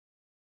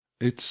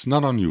It's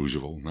Not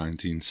Unusual,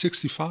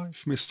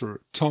 1965, Mr.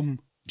 Tom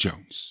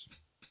Jones.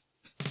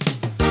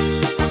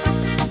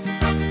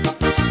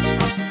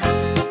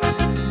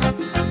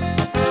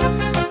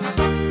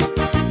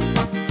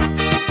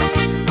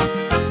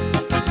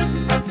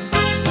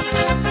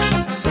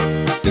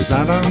 It's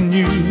not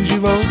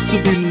unusual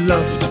to be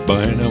loved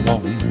by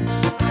anyone.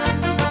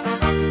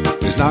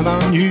 It's not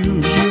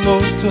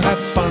unusual to have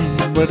fun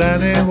with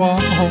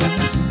anyone.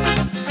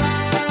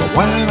 But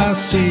when I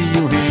see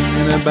you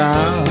hanging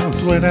about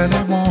with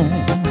anyone,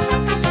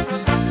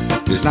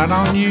 it's not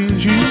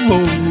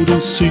unusual to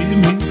see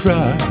me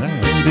cry.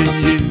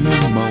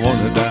 I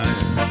wanna die.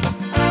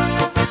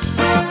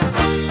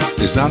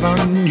 It's not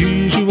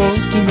unusual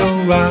to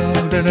go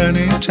out at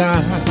any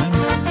time.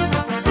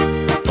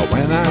 But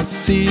when I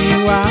see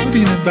you out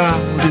and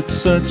about, it's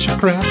such a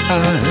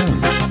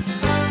crime.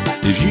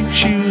 If you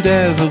should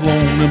ever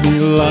wanna be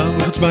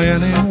loved by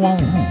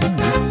anyone,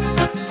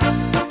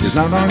 it's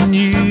not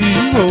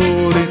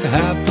unusual, it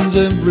happens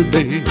every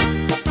day.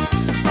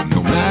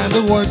 No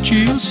matter what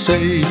you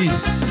say,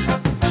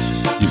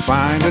 you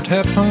find it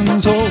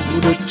happens all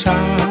the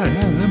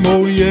time.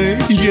 Oh yeah,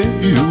 yeah,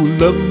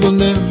 love will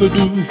never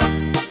do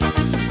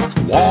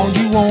what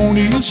you want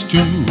is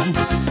to.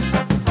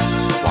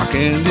 Why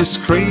can't this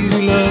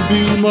crazy love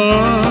be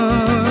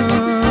mine?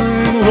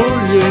 Oh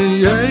yeah,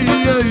 yeah,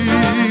 yeah.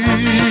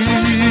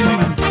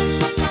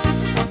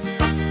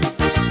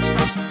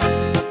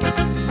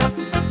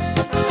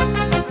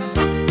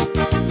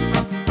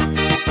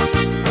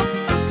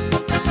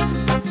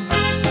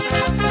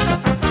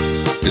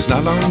 It's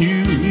not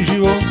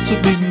unusual to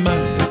be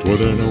mad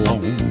with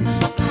anyone.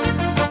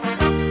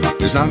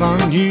 It's not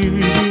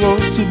unusual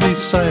to be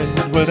sad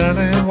with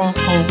anyone.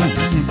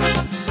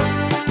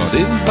 But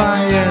if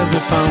I ever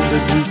found a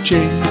new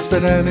chance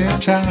at any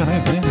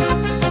time,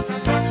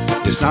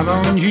 it's not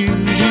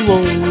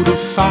unusual to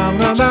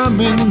find out I'm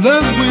in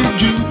love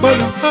with you. But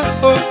oh,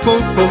 oh,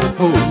 oh, oh,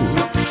 oh,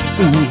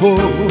 oh,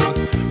 oh,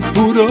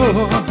 oh, oh,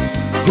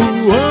 oh,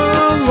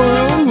 oh,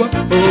 oh,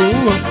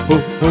 oh,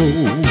 oh.